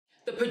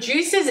The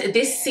producers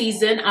this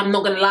season, I'm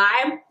not gonna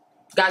lie,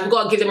 guys, we've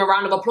got to give them a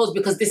round of applause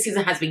because this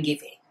season has been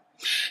giving.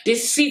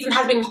 This season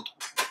has been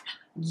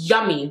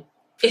yummy.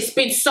 It's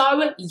been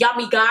so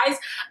yummy, guys.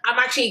 I'm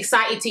actually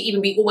excited to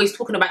even be always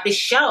talking about this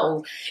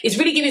show. It's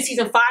really giving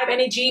season 5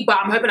 energy, but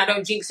I'm hoping I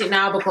don't jinx it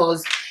now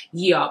because,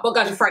 yeah. But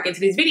guys, before I get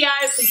into this video,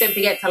 please don't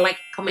forget to like,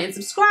 comment, and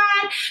subscribe.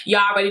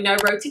 Y'all already know,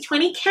 road to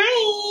 20K.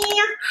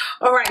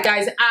 All right,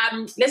 guys,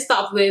 let's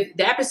start with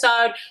the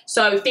episode.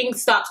 So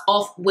things start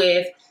off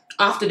with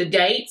after the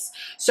dates.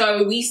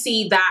 So we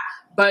see that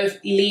both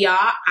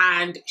Leah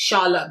and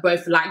Charlotte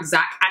both like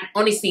Zach, and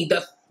honestly,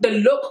 the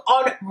look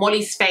on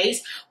Molly's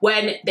face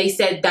when they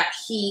said that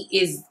he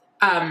is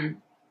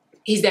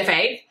he's their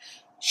fave,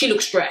 she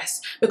looks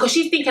stressed because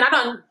she's thinking,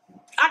 I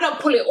don't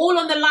pull it all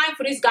on the line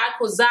for this guy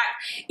called Zach.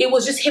 It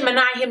was just him and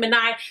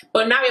I,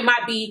 but now it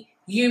might be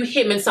you,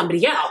 him, and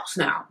somebody else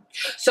now.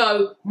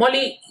 So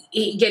Molly,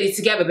 get it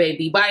together,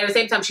 baby. But at the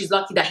same time, she's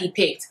lucky that he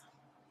picked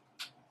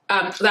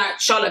that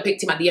Charlotte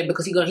picked him at the end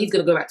because he's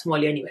gonna go back to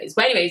Molly anyways.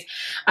 But anyways,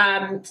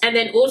 and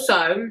then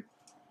also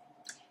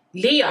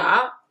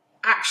Leah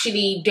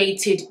actually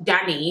dated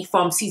Danny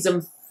from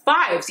season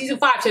 5.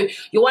 So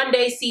your one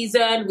day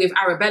season with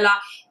Arabella,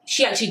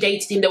 she actually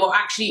dated him. They were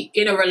actually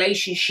in a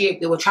relationship.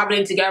 They were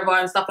traveling together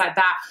and stuff like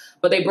that,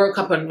 but they broke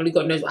up and only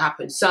God knows what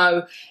happened.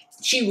 So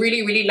she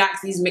really, really likes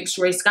these mixed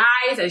race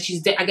guys, and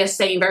she's, I guess,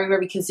 staying very,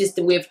 very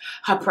consistent with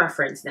her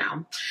preference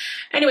now.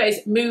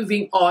 Anyways,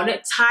 moving on,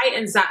 Ty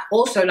and Zach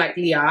also like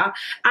Leah,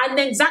 and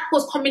then Zach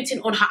was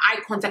commenting on her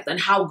eye contact and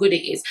how good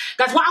it is.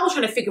 Guys, what I was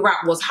trying to figure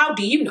out was, how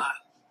do you know?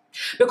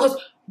 Because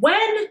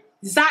when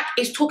Zach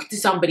is talking to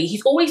somebody,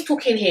 he's always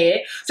talking here,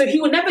 so he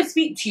will never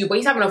speak to you, but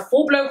he's having a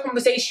full-blown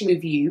conversation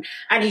with you,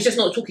 and he's just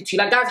not talking to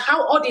you. Like, guys,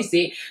 how odd is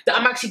it that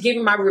I'm actually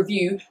giving my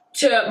review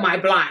to my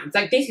blinds?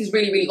 Like, this is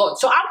really, really odd.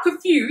 So I'm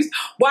confused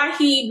why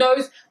he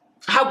knows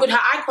how good her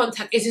eye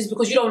contact is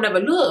because you don't ever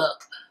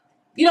look.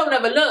 You don't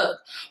ever look.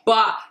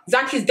 But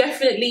Zach is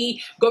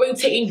definitely going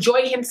to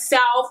enjoy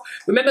himself.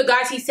 Remember,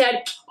 guys, he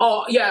said,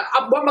 oh, yeah,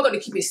 what am I going to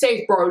keep it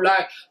safe, bro?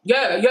 Like,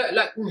 yeah,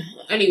 like,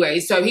 anyway,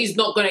 so he's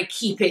not going to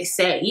keep it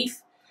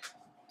safe.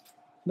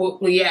 Well,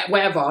 yeah,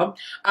 whatever.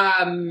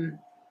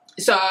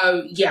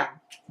 So, yeah.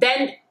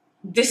 Then,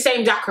 this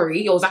same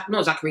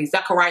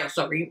Zachariah,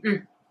 sorry,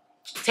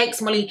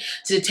 takes Molly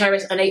to the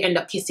terrace and they end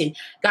up kissing.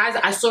 Guys,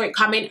 I saw it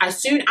coming. As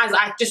soon as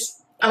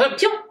I went,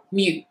 pew,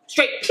 mute.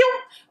 Straight, pew,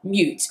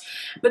 mute.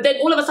 But then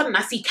all of a sudden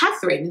I see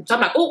Catherine. So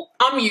I'm like, oh,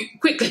 unmute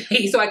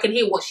quickly so I can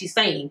hear what she's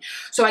saying.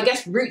 So I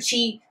guess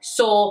Ruchi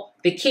saw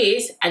the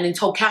kiss and then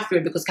told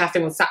Catherine because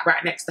Catherine was sat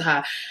right next to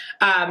her.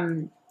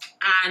 And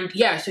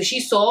yeah, so she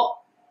saw,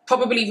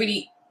 probably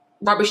really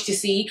rubbish to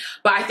see,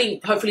 but I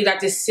think hopefully that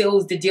just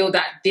seals the deal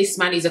that this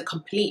man is a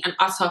complete and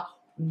utter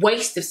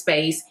waste of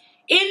space.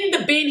 In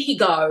the bin he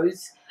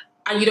goes,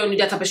 and you don't need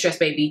that type of stress,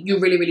 baby. You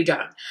really, really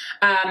don't.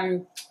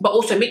 But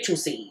also Mitchell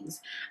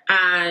sees.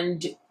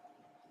 And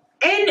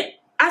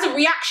as a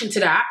reaction to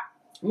that,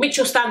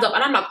 Mitchell stands up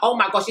and I'm like, oh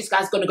my gosh, this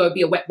guy's going to go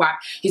be a wet wipe.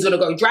 He's going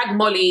to go drag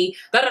Molly,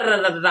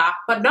 da-da-da-da-da-da.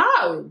 But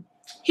no,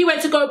 he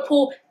went to go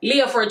pull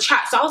Leah for a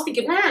chat. So I was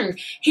thinking,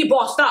 he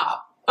bossed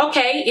up.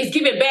 Okay, it's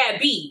giving bad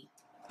B.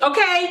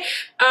 Okay?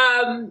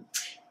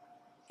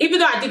 Even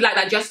though I did like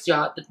that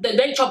gesture, the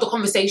nature of the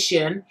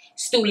conversation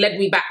still led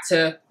me back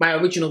to my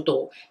original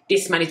thought.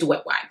 This man is a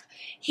wet wipe.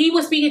 He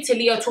was speaking to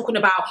Leah, talking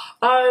about,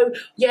 oh,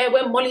 yeah,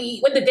 when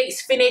the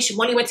date's finished,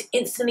 Molly went to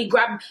instantly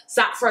grab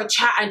Zach for a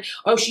chat, and,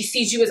 oh, she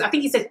sees you as, I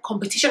think he said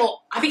competition, or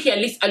I think he at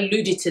least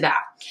alluded to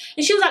that.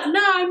 And she was like,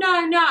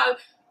 no,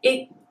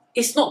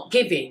 it's not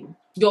giving.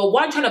 You're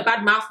one trying to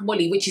badmouth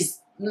Molly, which is,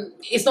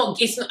 it's not,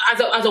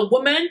 as a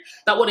woman,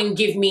 that wouldn't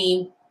give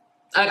me,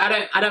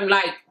 like, I don't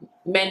like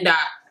men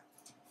that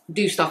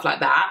do stuff like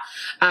that.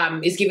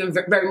 It's given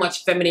very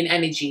much feminine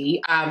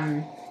energy.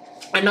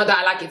 I know that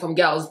I like it from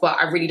girls, but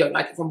I really don't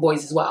like it from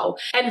boys as well.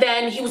 And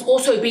then he was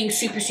also being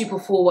super, super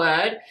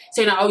forward,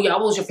 saying, oh yeah,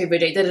 what was your favorite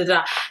date,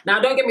 da-da-da.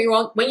 Now, don't get me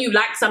wrong, when you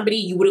like somebody,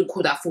 you wouldn't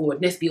call that forward,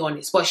 let's be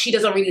honest. But she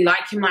doesn't really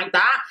like him like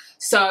that.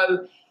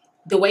 So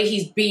the way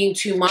he's being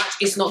too much,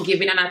 it's not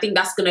giving. And I think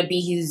that's going to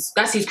be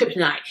that's his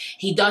kryptonite.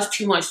 He does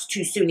too much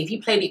too soon. If he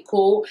played it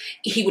cool,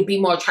 he would be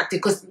more attractive.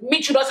 Because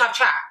Mitchell does have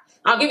chat.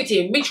 I'll give it to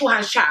him. Mitchell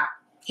has chat.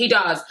 He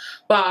does.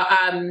 But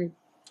I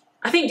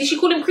think, did she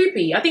call him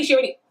creepy? I think she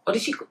already... Or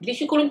did she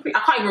call him creepy? I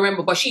can't even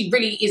remember, but she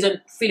really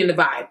isn't feeling the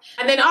vibe.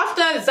 And then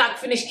after Zach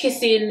finished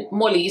kissing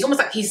Molly, it's almost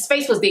like his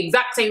face was the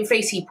exact same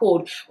face he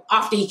pulled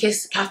after he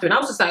kissed Catherine. I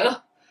was just like,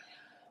 oh,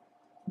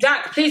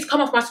 Zach, please come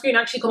off my screen.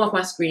 Actually come off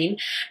my screen.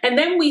 And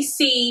then we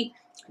see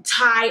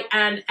Ty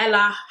and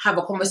Ella have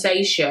a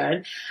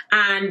conversation,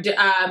 and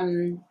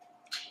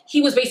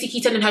he was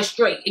basically telling her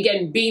straight,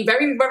 again, being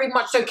very, very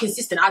much so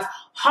consistent. As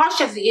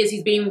harsh as it is,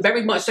 he's being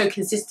very much so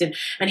consistent.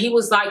 And he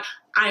was like,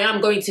 I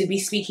am going to be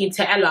speaking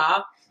to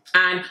Ella,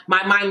 and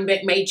my mind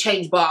may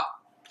change, but...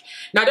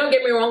 Now, don't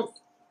get me wrong,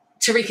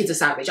 Tyrique is a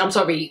savage. I'm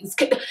sorry.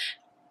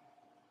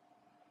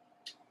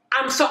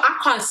 I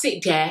can't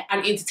sit there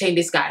and entertain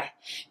this guy.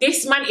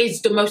 This man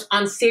is the most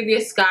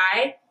unserious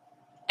guy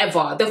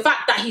ever. The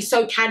fact that he's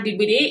so candid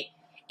with it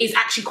is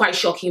actually quite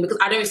shocking, because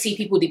I don't see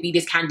people that be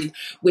this candid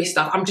with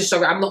stuff. I'm just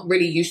sorry, I'm not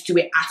really used to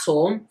it at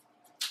all.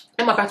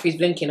 And my battery's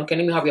blinking. Okay,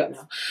 let me hurry up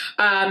now.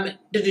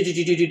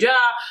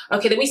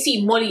 Okay, then we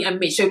see Molly and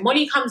Mitch. So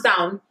Molly comes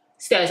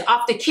downstairs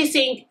after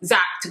kissing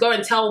Zach to go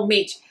and tell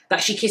Mitch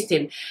that she kissed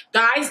him.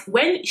 Guys,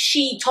 when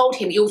she told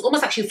him, it was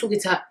almost like she was talking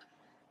to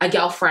a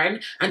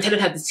girlfriend and telling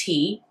her the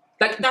tea.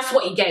 Like, that's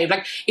what he gave.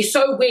 Like, it's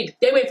so weird.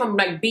 They went from,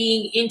 like,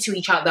 being into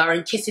each other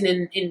and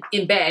kissing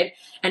in bed,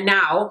 and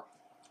now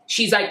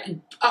she's, like,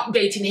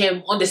 updating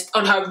him on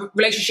her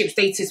relationship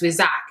status with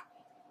Zach.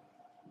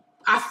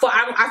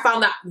 I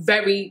found that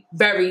very,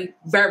 very,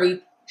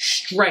 very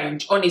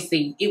strange,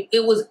 honestly.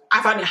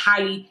 I found it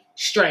highly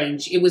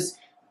strange. It was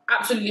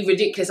absolutely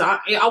ridiculous.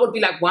 I would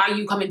be like, why are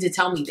you coming to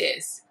tell me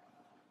this?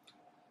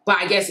 But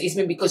I guess it's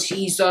been because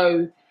she's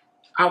so...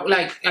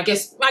 I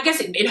guess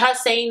in her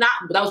saying that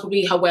was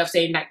probably her way of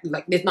saying that,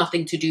 like, there's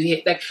nothing to do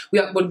here, like,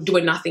 we're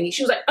doing nothing.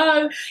 She was like,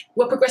 oh,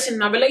 we're progressing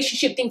in our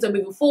relationship, things are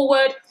moving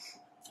forward.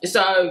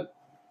 So,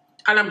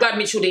 and I'm glad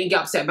Mitchell didn't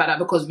get upset about that,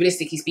 because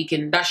realistically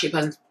speaking, that ship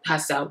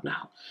has sailed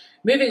now.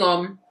 Moving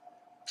on,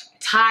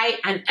 Ty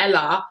and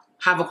Ella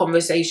have a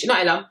conversation.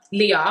 Not Ella,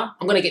 Leah.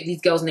 I'm gonna get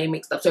these girls' names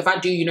mixed up, so if I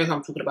do, you know who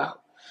I'm talking about.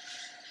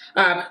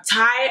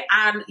 Ty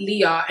and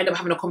Leah end up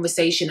having a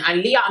conversation,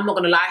 and Leah, I'm not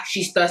gonna lie,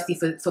 she's thirsty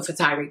for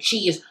Tyrique.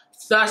 She is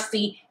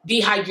thirsty,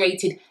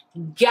 dehydrated,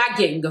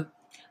 gagging.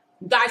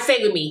 Guys, say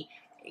it with me,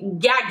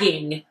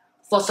 gagging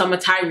for some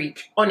Tyrique.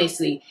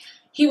 Honestly,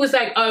 he was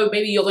like, oh,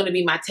 maybe you're gonna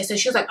be my test, and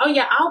she was like, oh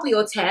yeah, I'll be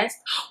your test.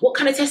 What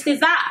kind of test is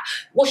that?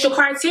 What's your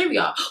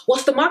criteria?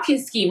 What's the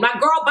marking scheme?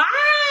 Like, girl,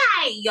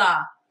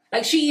 bye.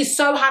 Like, she is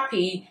so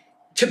happy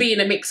to be in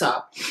a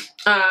mix-up.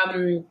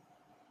 And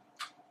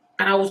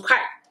I was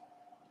quite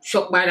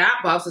shocked by that,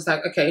 but I was just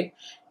like, okay,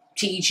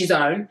 to each his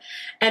own.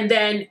 And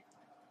then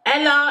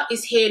Ella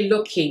is here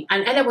looking,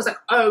 and Ella was like,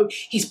 oh,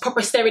 he's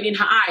proper staring in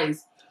her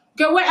eyes.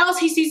 Girl, where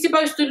else is he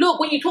supposed to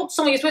look? When you talk to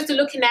someone, you're supposed to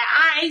look in their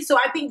eyes. So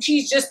I think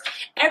she's just,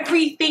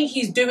 everything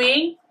he's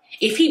doing,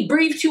 if he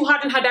breathes too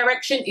hard in her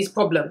direction, is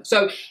problem.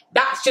 So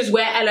that's just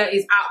where Ella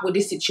is at with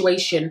this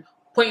situation,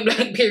 point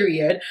blank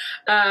period.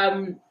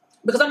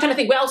 Because I'm trying to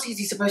think, where else is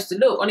he supposed to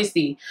look,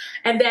 honestly?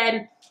 And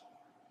then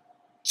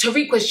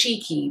Tyrique was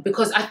cheeky,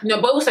 because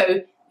but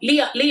also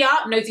Leah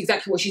knows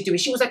exactly what she's doing.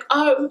 She was like,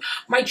 oh,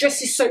 my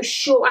dress is so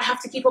short, I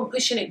have to keep on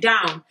pushing it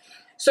down.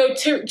 So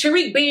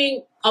Tyrique,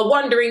 being a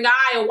wandering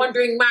eye, a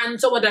wandering man,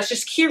 someone that's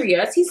just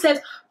curious, he says,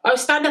 oh,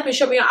 stand up and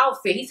show me your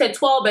outfit. He said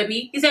 12,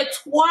 baby. He said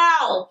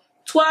 12.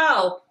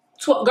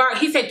 Girl,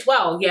 he said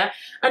 12, yeah.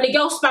 And the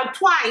girl spat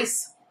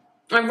twice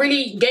and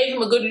really gave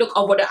him a good look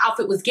of what the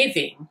outfit was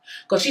giving.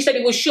 Because she said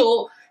it was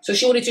short, so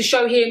she wanted to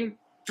show him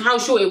how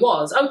short it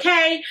was.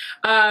 Okay.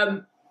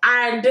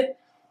 And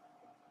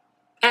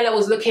Ella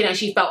was looking, and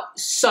she felt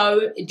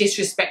so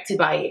disrespected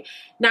by it.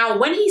 Now,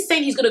 when he's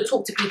saying he's going to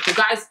talk to people,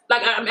 guys,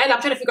 like, Ella,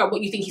 I'm trying to figure out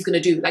what you think he's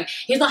going to do. Like,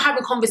 he's not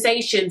having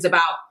conversations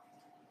about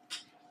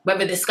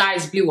whether the sky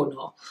is blue or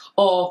not,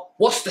 or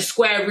what's the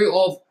square root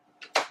of,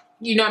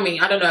 you know what I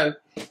mean? I don't know.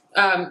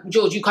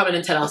 George, you come in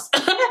and tell us.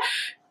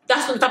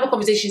 That's the type of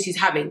conversations he's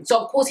having. So,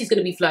 of course, he's going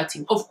to be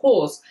flirting. Of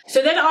course.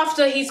 So then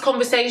after his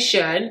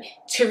conversation,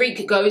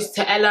 Tyrique goes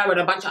to Ella and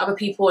a bunch of other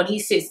people, and he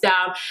sits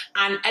down,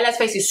 and Ella's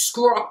face is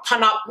screwed up,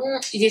 turn up.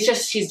 She's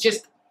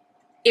just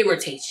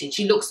irritated.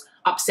 She looks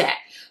upset.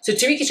 So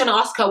Tyrique is trying to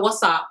ask her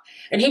what's up,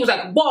 and he was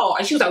like, what?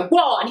 And she was like,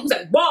 what? And he was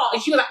like, what?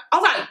 And she was like, I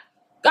was like,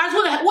 guys,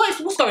 what the heck?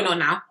 What's going on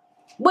now?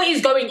 What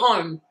is going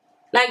on?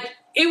 Like,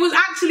 it was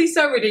actually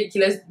so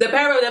ridiculous. The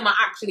pair of them are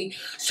actually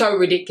so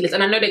ridiculous,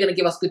 and I know they're gonna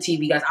give us good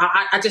TV, guys.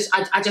 I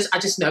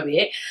just know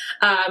it.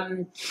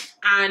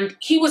 And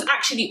he was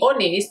actually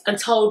honest and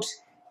told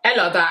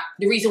Ella that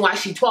the reason why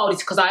she twirled is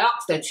because I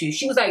asked her to.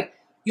 She was like,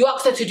 "You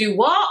asked her to do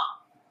what?"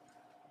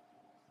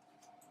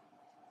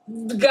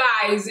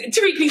 Guys,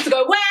 Tyrique needs to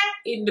go where?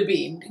 In the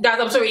bin. Guys,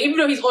 I'm sorry. Even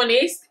though he's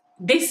honest,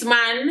 this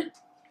man,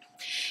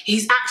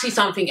 he's actually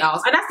something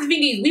else. And that's the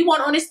thing is, we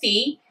want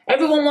honesty.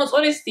 Everyone wants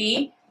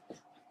honesty.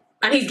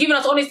 And he's giving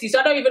us honesty, so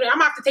I'm gonna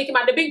have to take him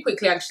out the bin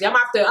quickly, actually. I'm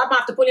gonna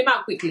have to pull him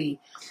out quickly.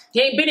 He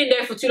ain't been in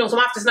there for too long, so I'm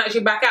gonna have to snatch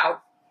him back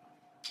out.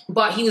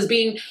 But he was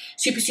being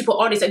super, super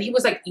honest, and he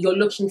was like, you're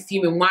looking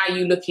fuming. Why are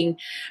you looking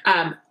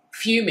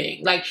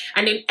fuming? Like,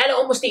 and then Ella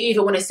almost didn't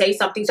even want to say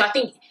something. So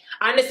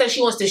I understand she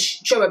wants to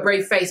show a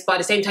brave face, but at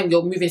the same time,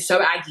 you're moving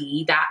so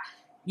aggy that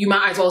you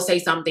might as well say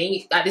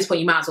something. At this point,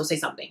 you might as well say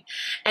something.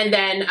 And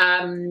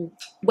then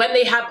when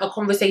they have a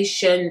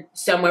conversation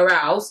somewhere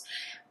else,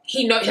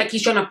 he knows, like,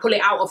 he's trying to pull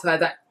it out of her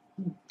that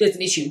there's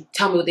an issue.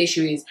 Tell me what the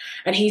issue is.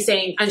 And he's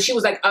saying, and she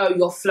was like, oh,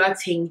 you're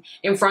flirting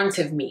in front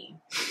of me.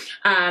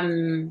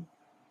 And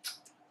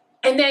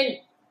then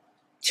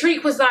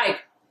Tyrique was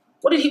like,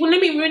 what did he, well, let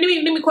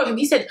me quote him.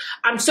 He said,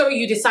 I'm sorry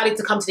you decided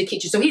to come to the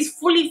kitchen. So he's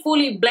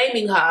fully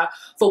blaming her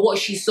for what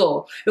she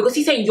saw. Because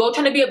he's saying, you're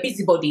trying to be a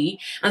busybody.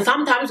 And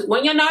sometimes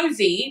when you're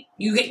nosy,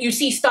 you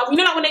see stuff. You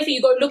know, like when they say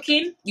you go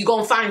looking, you go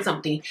and find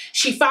something.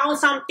 She found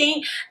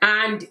something.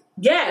 And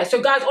yeah,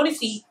 so guys,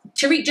 honestly,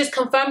 Tyrique just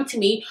confirmed to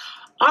me,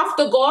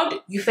 After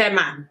God, you fair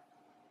man.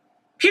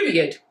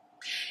 Period.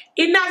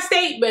 In that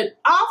statement,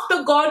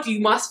 after God, you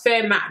must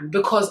fair man.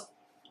 Because,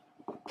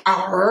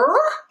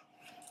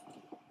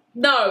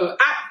 no,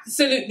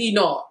 absolutely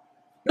not.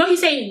 No,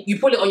 he's saying you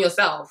pull it on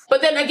yourself.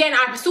 But then again,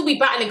 I'd still be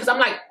battling because I'm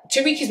like,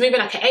 Tyrique is moving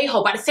like an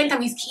a-hole, but at the same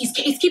time, he's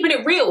keeping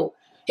it real.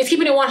 He's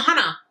keeping it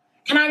 100.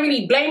 Can I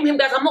really blame him,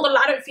 guys? I'm not gonna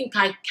lie, I don't think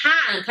I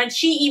can. Can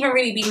she even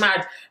really be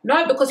mad?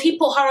 No, because he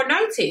put her on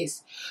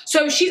notice.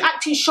 So she's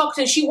acting shocked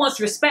and she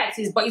wants respect.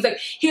 But he's like,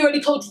 he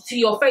already told you to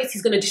your face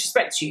he's gonna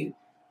disrespect you.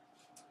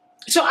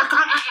 So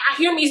I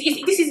hear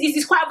me. This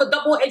is quite of a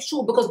double-edged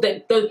sword because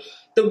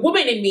the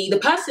woman in me, the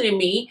person in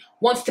me,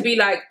 wants to be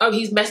like, oh,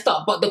 he's messed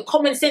up. But the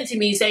common sense in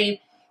me is saying,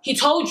 he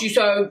told you,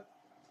 so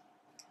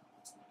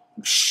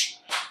shh,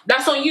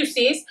 that's on you,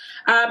 sis.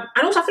 And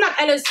also, I feel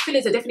like Ella's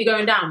feelings are definitely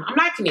going down. I'm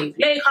liking it.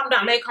 Let it calm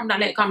down, let it calm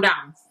down, let it calm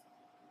down.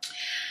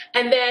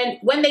 And then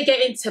when they get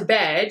into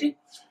bed,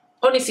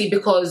 honestly,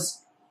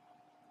 because,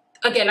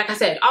 again, like I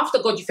said, after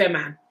God, you fair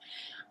man.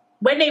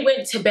 When they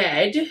went to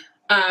bed,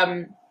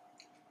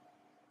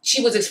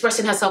 she was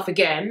expressing herself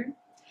again.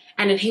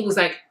 And then he was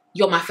like,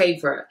 you're my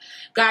favorite.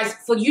 Guys,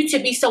 for you to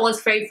be someone's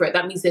favorite,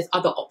 that means there's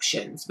other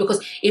options.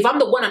 Because if I'm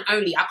the one and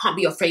only, I can't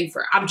be your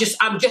favorite. I'm just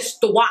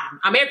the one.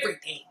 I'm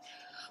everything.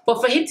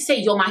 But for him to say,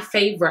 you're my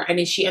favorite, and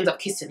then she ends up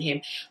kissing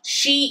him,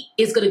 she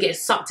is going to get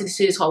sucked into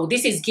this hole.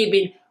 This is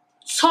giving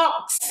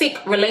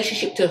toxic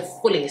relationship to the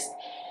fullest.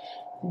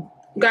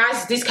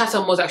 Guys, this cat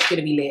and more is actually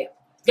going to be lit.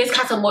 This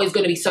cat and more is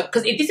going to be so...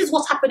 Because if this is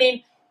what's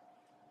happening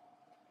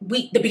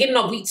the beginning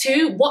of week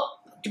 2, what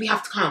do we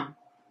have to come?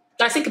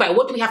 Guys, think about it.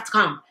 What do we have to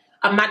come?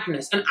 A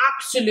madness, an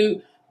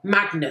absolute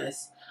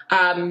madness.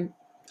 And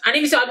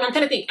even so, I'm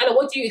trying to think, Ella,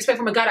 what do you expect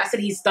from a guy that said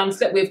he's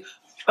slept with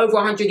over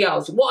 100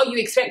 girls? What are you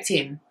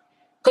expecting?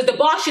 Because the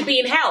bar should be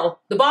in hell.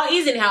 The bar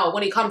is in hell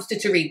when it comes to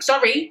Tyrique.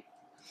 Sorry.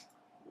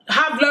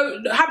 Have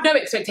no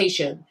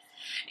expectation.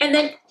 And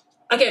then,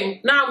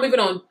 again, now moving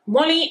on.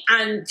 Molly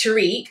and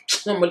Tyrique,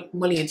 not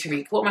Molly and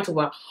Tyrique, what am I talking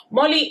about?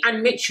 Molly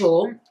and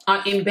Mitchell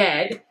are in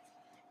bed.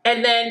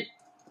 And then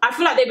I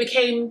feel like they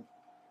became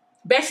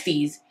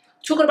besties.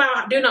 Talking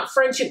about doing that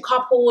friendship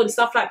couple and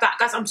stuff like that.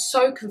 Guys, I'm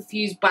so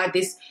confused by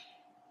this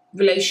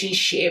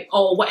relationship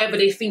or whatever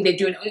they think they're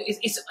doing.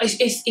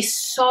 It's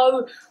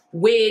so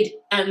weird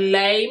and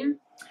lame.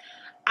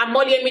 And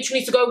Molly and Mitchell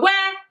need to go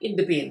where? In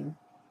the bin.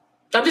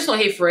 I'm just not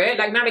here for it.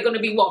 Like, now they're going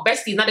to be, what,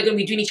 besties? Now they're going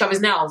to be doing each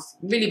other's nails.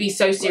 Really be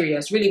so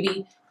serious. Really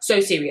be so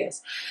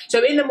serious.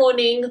 So in the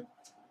morning,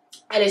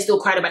 Ella's still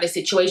crying about the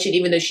situation,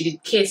 even though she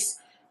did kiss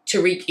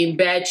Tyrique in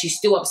bed. She's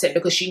still upset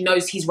because she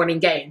knows he's running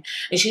game.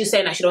 And she's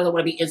saying that she doesn't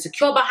want to be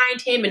insecure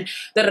behind him and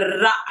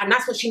da-da-da-da. And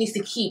that's what she needs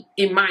to keep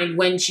in mind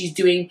when she's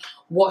doing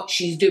what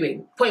she's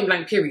doing. Point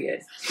blank,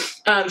 period.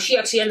 She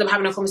actually ended up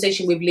having a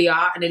conversation with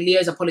Leah, and then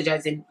Leah's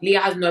apologizing.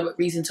 Leah has no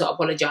reason to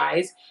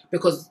apologize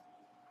because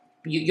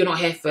you're not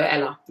here for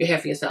Ella. You're here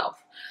for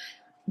yourself.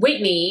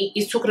 Whitney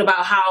is talking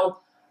about how,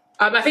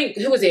 I think,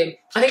 who was it?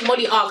 I think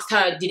Molly asked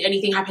her, did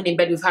anything happen in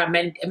bed with her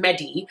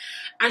Medi?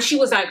 And she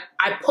was like,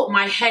 I put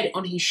my head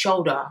on his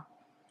shoulder.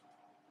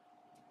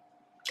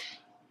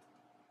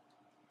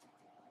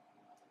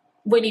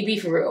 Whitney, be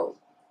for real.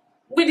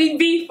 Whitney,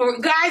 be for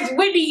real. Guys,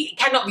 Whitney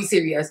cannot be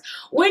serious.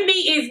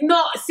 Whitney is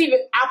not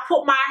serious. I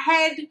put my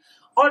head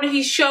on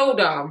his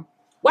shoulder.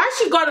 Why has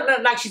she got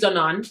it like she's a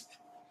nun?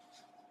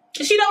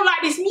 She don't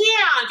like this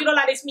man. She don't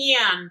like this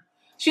man.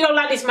 She don't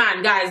like this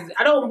man, guys.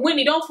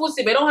 Whitney, don't force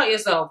it, but don't hurt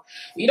yourself.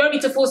 You don't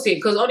need to force it,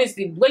 because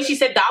honestly, when she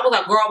said that, I was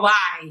like, girl,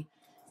 bye.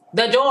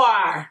 The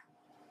door.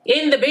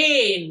 In the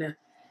bin.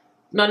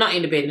 No, not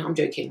in the bin. I'm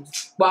joking.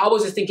 But I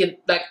was just thinking,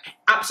 like,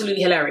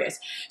 absolutely hilarious.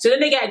 So then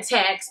they get a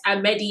text,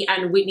 and Medi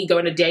and Whitney go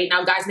on a date.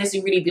 Now, guys, let's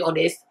really be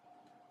honest.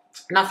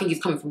 Nothing is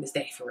coming from this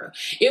date, for real.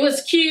 It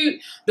was cute.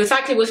 The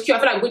cycling was cute. I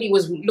feel like Whitney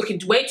was looking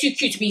way too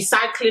cute to be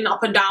cycling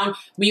up and down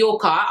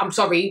Mallorca. I'm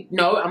sorry.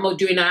 No, I'm not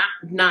doing that.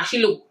 Nah, she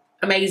looked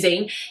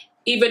amazing.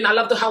 Even I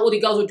loved how all the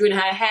girls were doing her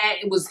hair.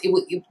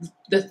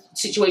 The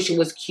situation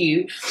was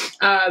cute.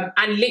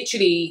 And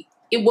literally,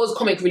 it was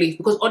comic relief,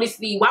 because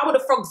honestly, why were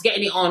the frogs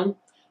getting it on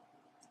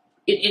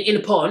in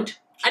the pond?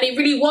 And it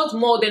really was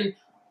more than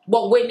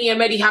what Whitney and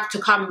Medi have to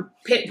come,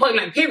 point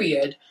blank,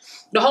 period.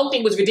 The whole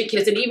thing was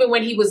ridiculous. And even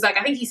when he was like,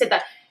 I think he said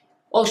that,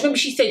 or maybe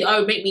she said,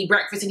 oh, make me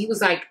breakfast. And he was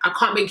like, I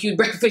can't make you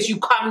breakfast. You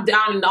come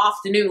down in the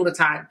afternoon all the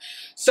time.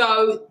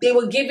 So they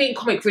were giving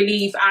comic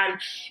relief, and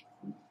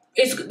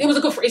it's a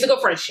good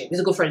friendship. It's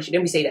a good friendship.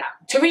 Let me say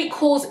that. Tyrique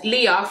calls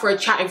Leah for a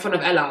chat in front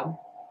of Ella.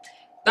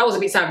 That was a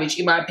bit savage,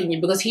 in my opinion,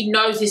 because he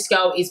knows this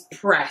girl is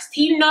pressed.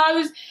 He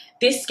knows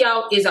this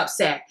girl is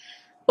upset.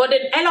 But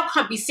then Ella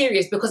can't be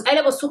serious, because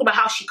Ella was talking about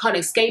how she can't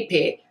escape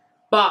it,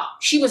 but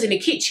she was in the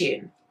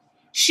kitchen.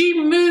 She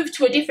moved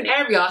to a different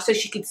area so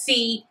she could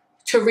see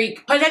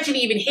Tyrique, potentially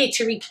even hear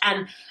Tyrique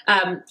and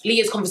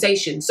Leah's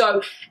conversation.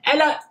 So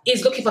Ella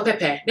is looking for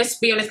Pepe. Let's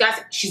be honest, guys.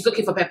 She's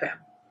looking for Pepe.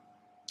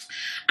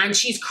 And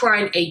she's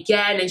crying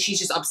again, and she's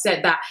just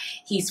upset that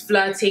he's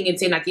flirting and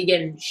saying, like,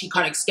 again, she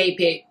can't escape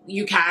it.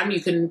 You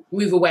can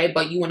move away,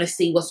 but you want to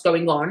see what's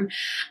going on.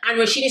 And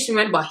when she needs to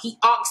remember, he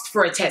asked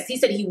for a test. He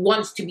said he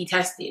wants to be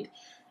tested.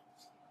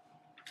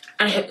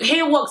 And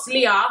here walks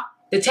Leah,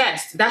 the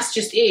test. That's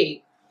just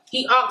it.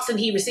 He asked and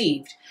he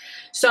received.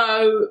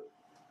 So,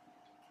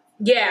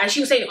 yeah, and she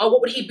was saying, oh,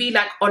 what would he be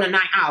like on a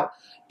night out?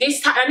 This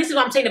time, and this is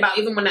what I'm saying about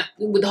even when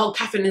with the whole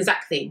Catherine and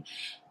Zach thing.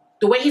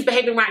 The way he's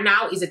behaving right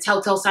now is a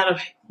telltale sign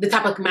of the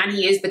type of man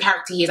he is, the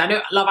character he is. I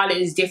know Love Island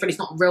is different. It's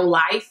not real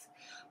life.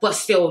 But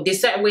still, there's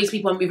certain ways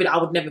people are moving that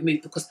I would never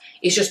move because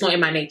it's just not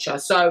in my nature.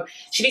 So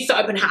she needs to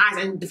open her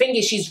eyes. And the thing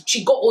is,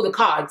 she got all the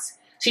cards.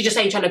 She's just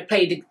ain't trying to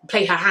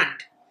play her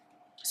hand.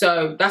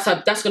 So that's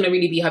going to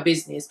really be her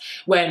business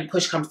when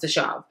push comes to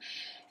shove.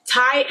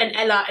 Ty and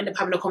Ella end up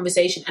having a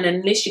conversation, and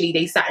initially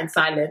they sat in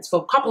silence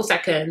for a couple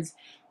seconds,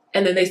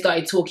 and then they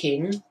started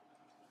talking.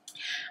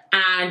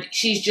 And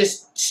she's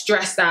just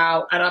stressed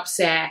out and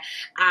upset.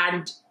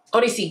 And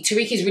honestly,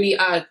 Tyrique is really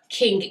a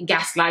king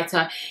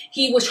gaslighter.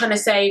 He was trying to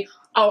say,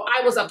 oh,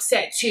 I was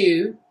upset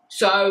too.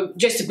 So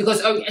just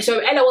because, oh, so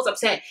Ella was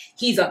upset,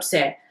 he's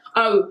upset.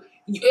 Oh,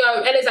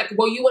 Ella's like,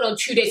 well, you went on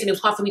 2 dates and it was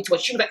hard for me to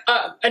watch. She was like,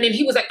 oh, and then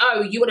he was like,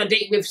 oh, you went on a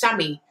date with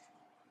Sammy.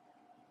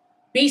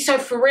 Be so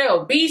for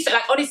real. Be so,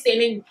 like, honestly,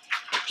 and then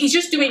he's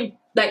just doing,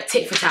 like,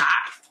 tit for tat.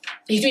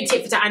 He's doing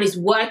tit for tat and it's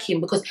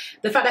working because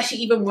the fact that she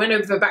even went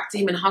over back to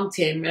him and hugged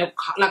him, and,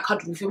 like,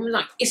 cuddled with him,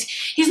 like,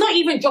 he's not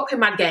even dropping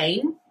my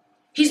game.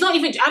 He's not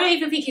even, I don't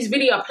even think he's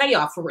really a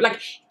player for,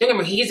 like, don't get me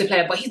wrong, he is a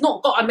player, but he's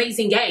not got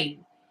amazing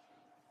game.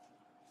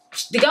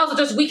 The girls are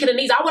just weak in the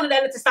knees. I wanted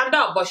Ella to stand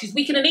up, but she's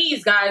weak in the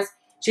knees, guys.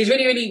 She's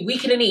really, really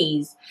weak in the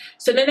knees.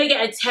 So then they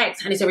get a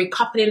text and it's a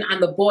recoupling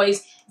and the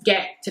boys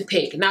get to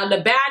pick. Now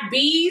the bad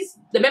bees,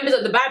 the members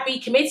of the bad bee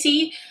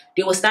committee,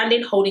 they were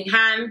standing, holding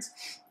hands.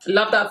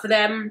 Love that for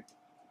them.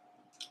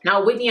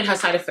 Now Whitney and her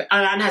sound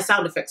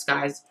effects,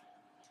 guys.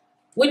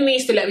 Whitney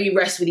needs to let me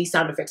rest with these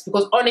sound effects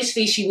because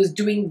honestly, she was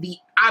doing the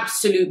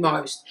absolute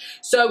most.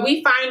 So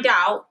we find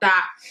out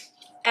that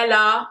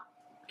Leah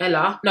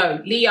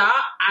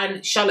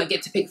and Charlotte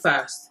get to pick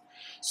first.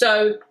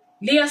 So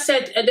Leah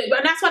said, and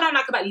that's what I don't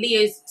like about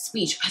Leah's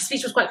speech. Her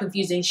speech was quite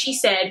confusing. She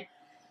said,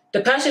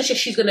 the person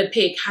she's going to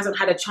pick hasn't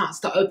had a chance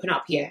to open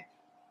up yet.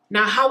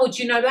 Now, how would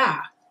you know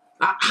that?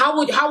 How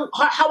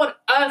on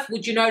earth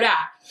would you know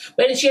that?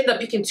 But then she ended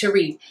up picking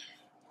Tyrique.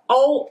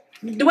 Oh,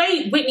 the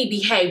way Whitney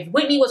behaved,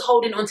 Whitney was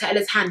holding onto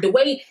Ella's hand. The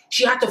way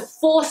she had to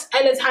force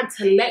Ella's hand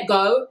to let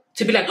go,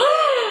 to be like,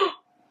 oh!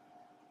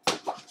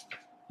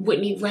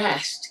 Whitney,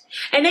 rest.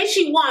 And then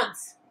she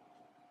wants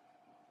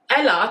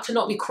Ella to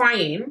not be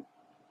crying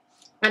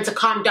and to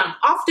calm down.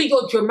 After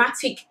your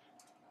dramatic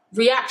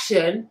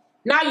reaction,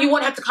 now you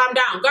want her to calm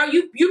down. Girl,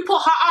 you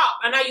put her up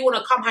and now you want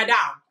to calm her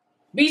down.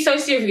 Be so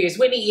serious.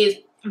 Whitney is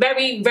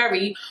very,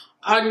 very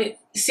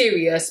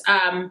unserious.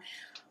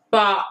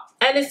 But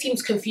Ella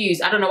seems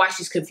confused. I don't know why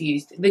she's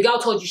confused. The girl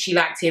told you she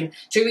liked him.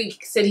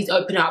 Tyrique said he's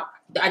open up.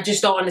 I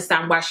just don't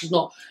understand why she's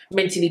not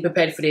mentally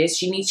prepared for this.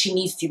 She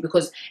needs to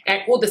because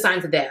all the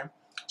signs are there.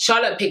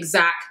 Charlotte picked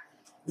Zach.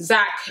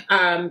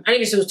 And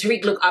even so,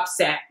 Tyrique looked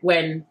upset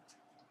when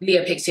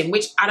Leah picks him,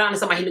 which I don't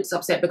understand why he looks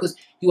upset because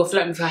you were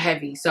flirting with her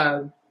heavy.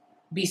 So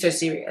be so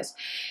serious.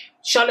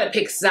 Charlotte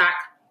picks Zach.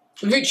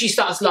 Ruchi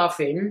starts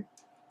laughing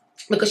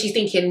because she's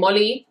thinking,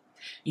 Molly,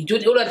 you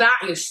did all of that,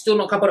 you're still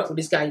not coupled up with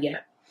this guy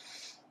yet.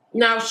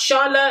 Now,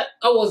 Charlotte,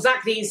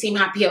 Zach didn't seem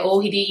happy at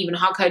all. He didn't even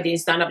hug her, didn't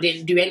stand up,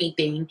 didn't do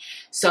anything.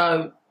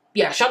 So,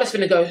 yeah, Charlotte's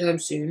gonna go home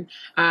soon.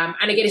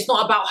 And again, it's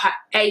not about her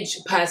age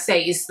per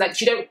se. It's like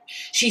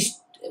she's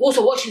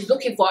also what she's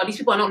looking for. These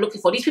people are not looking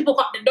for. These people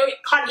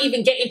can't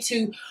even get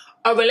into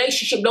a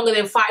relationship longer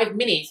than 5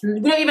 minutes.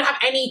 We don't even have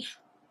any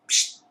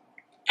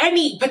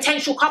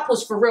potential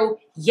couples for real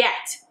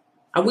yet.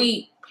 And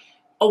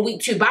on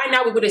week 2, by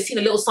now we would have seen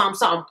a little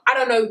something. I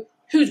don't know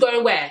who's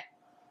going where.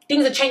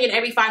 Things are changing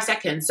every 5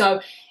 seconds.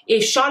 So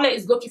if Charlotte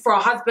is looking for a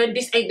husband,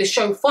 this ain't the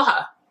show for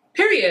her.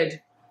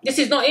 Period. This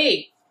is not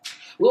it.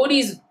 With all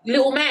these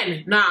little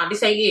men, nah,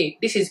 this ain't it.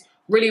 This is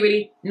really,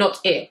 really not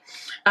it.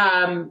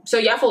 So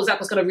yeah, I thought Zach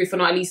was kind of rude for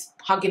not at least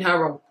hugging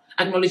her or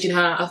acknowledging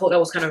her. I thought that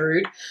was kind of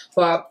rude.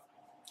 But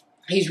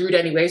he's rude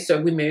anyway,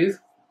 so we move.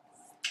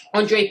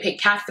 Andre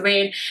picked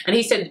Catherine, and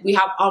he said, we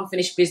have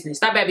unfinished business.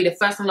 That better be the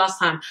first and last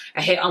time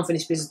I hear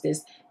unfinished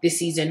business this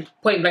season,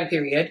 point blank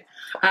period.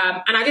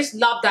 And I just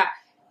love that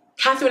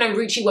Catherine and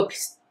Ruchi were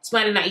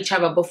smiling at each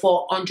other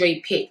before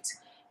Andre picked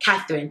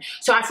Catherine.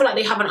 So I feel like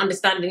they have an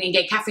understanding. And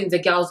again, Catherine's a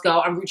girl's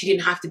girl, and Ruchi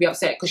didn't have to be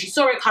upset because she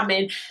saw it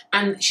coming,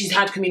 and she's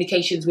had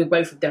communications with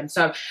both of them.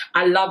 So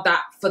I love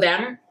that for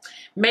them.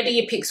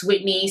 Medea picks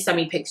Whitney,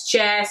 Sammy picks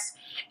Jess,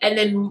 and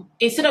then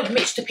instead of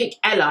Mitch to pick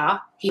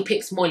Ella, he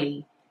picks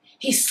Molly.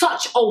 He's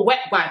such a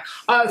wet wipe.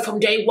 Oh, from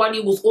day one,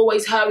 it was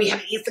always her. We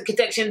had instant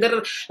connection.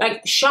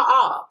 Like, shut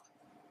up.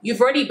 You've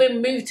already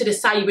been moved to the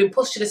side. You've been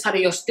pushed to the side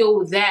and you're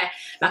still there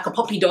like a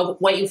puppy dog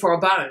waiting for a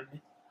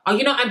bone. Are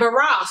you not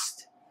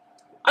embarrassed?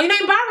 Are you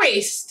not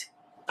embarrassed?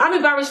 I'm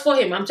embarrassed for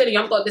him. I'm telling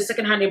you, I've got the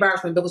second-hand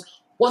embarrassment because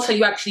What are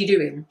you actually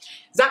doing?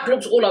 Zach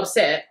looks all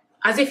upset,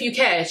 as if you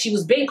care. She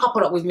was being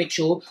coupled up with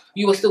Mitchell.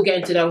 You were still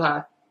getting to know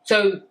her.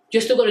 So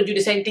you're still going to do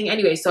the same thing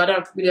anyway. So I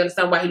don't really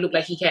understand why he looked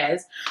like he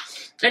cares.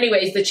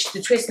 Anyways,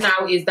 the twist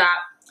now is that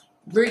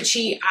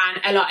Ruchi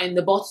and Ella are in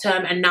the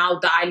bottom, and now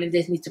the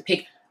Islanders need to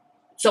pick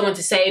someone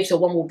to save. So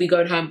one will be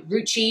going home.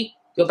 Ruchi,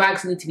 your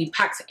bags need to be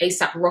packed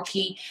ASAP,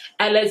 Rocky.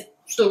 Ella's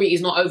story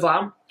is not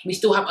over. We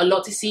still have a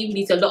lot to see. We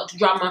need a lot of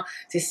drama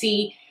to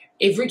see.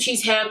 If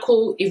Ruchi's here,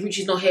 cool. If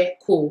Ruchi's not here,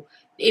 cool.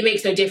 It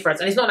makes no difference.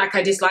 And it's not like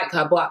I dislike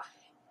her, but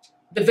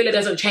the villa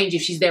doesn't change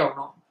if she's there or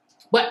not.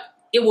 But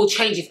it will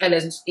change if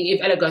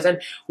Ella goes.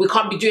 And we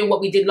can't be doing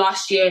what we did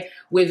last year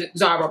with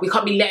Zara. We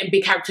can't be letting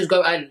big characters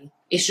go early.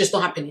 It's just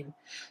not happening.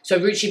 So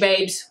Ruchi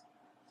babes,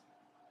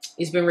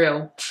 it's been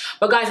real.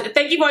 But guys,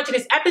 thank you for watching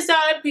this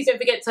episode. Please don't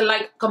forget to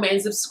like, comment,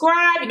 and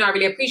subscribe. You know, I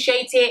really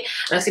appreciate it.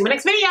 And I'll see you in my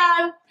next video.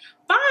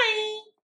 Bye.